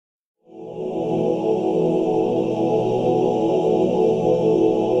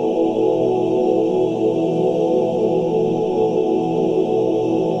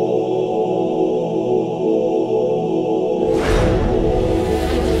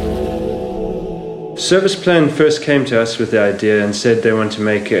Service Plan first came to us with the idea and said they want to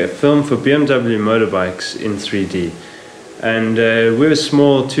make a film for BMW motorbikes in 3D. And we're a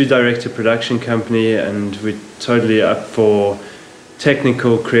small two-director production company, and we're totally up for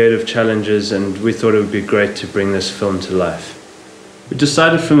technical, creative challenges, and we thought it would be great to bring this film to life. We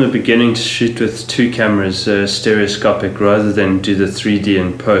decided from the beginning to shoot with two cameras, stereoscopic, rather than do the 3D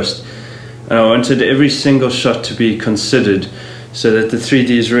in post. And I wanted every single shot to be considered so that the 3D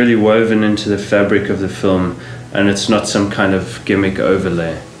is really woven into the fabric of the film and it's not some kind of gimmick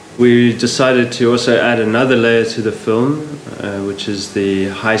overlay. We decided to also add another layer to the film, which is the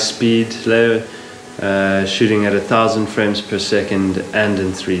high-speed layer, shooting at 1,000 frames per second and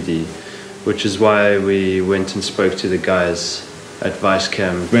in 3D, which is why we went and spoke to the guys at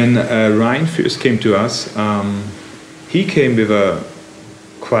Vicecam. When Ryan first came to us, he came with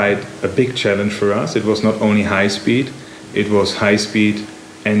quite a big challenge for us. It was not only high speed, it was high speed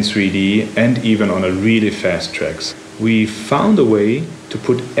and 3D and even on a really fast tracks. We found a way to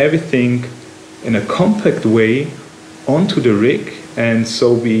put everything in a compact way onto the rig, and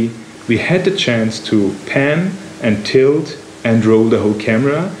so we had the chance to pan and tilt and roll the whole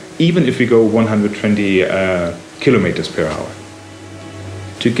camera, even if we go 120 kilometers per hour.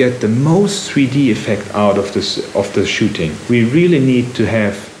 To get the most 3D effect out of the shooting, we really need to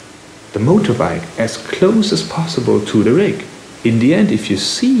have the motorbike as close as possible to the rig. In the end, if you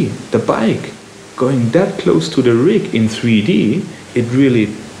see the bike going that close to the rig in 3D, it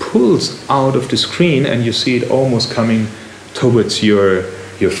really pulls out of the screen and you see it almost coming towards your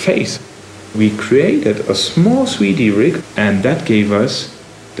face. We created a small 3D rig, and that gave us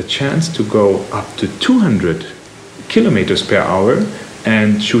the chance to go up to 200 kilometers per hour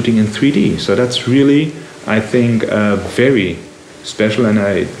and shooting in 3D. So that's really, I think, very special, and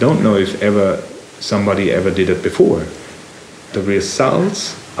I don't know if somebody ever did it before. The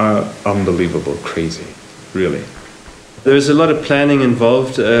results are unbelievable, crazy, really. There's a lot of planning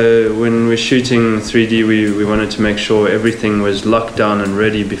involved. When we're shooting 3D, we wanted to make sure everything was locked down and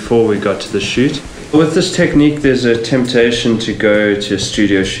ready before we got to the shoot. With this technique, there's a temptation to go to a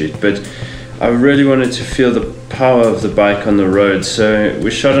studio shoot, but I really wanted to feel the power of the bike on the road, so we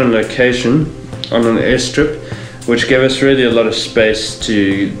shot on location on an airstrip, which gave us really a lot of space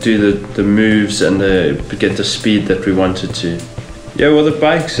to do the moves and get the speed that we wanted to. Yeah, well, the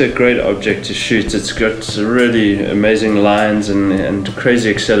bike's a great object to shoot. It's got really amazing lines and crazy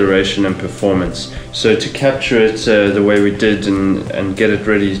acceleration and performance. So to capture it the way we did and get it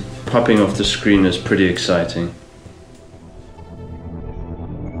really popping off the screen is pretty exciting.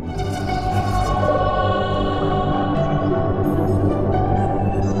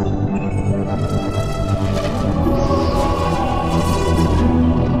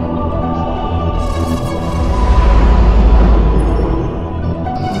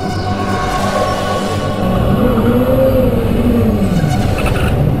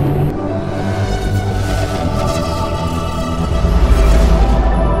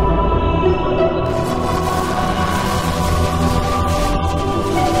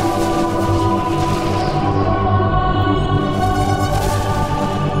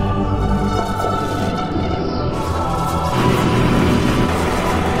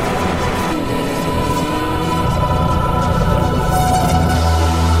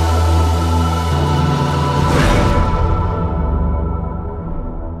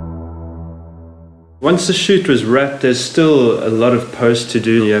 Once the shoot was wrapped, there's still a lot of post to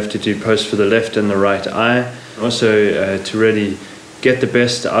do. You have to do post for the left and the right eye. Also to really get the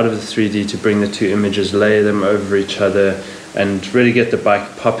best out of the 3D, to bring the two images, lay them over each other, and really get the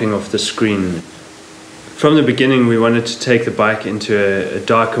bike popping off the screen. From the beginning, we wanted to take the bike into a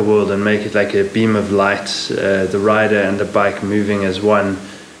darker world and make it like a beam of light, the rider and the bike moving as one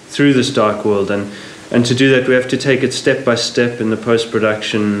through this dark world. And to do that, we have to take it step by step in the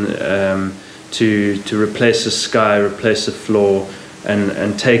post-production, to replace the sky, replace the floor,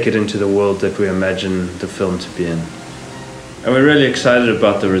 and take it into the world that we imagine the film to be in. And we're really excited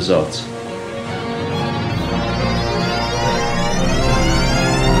about the results.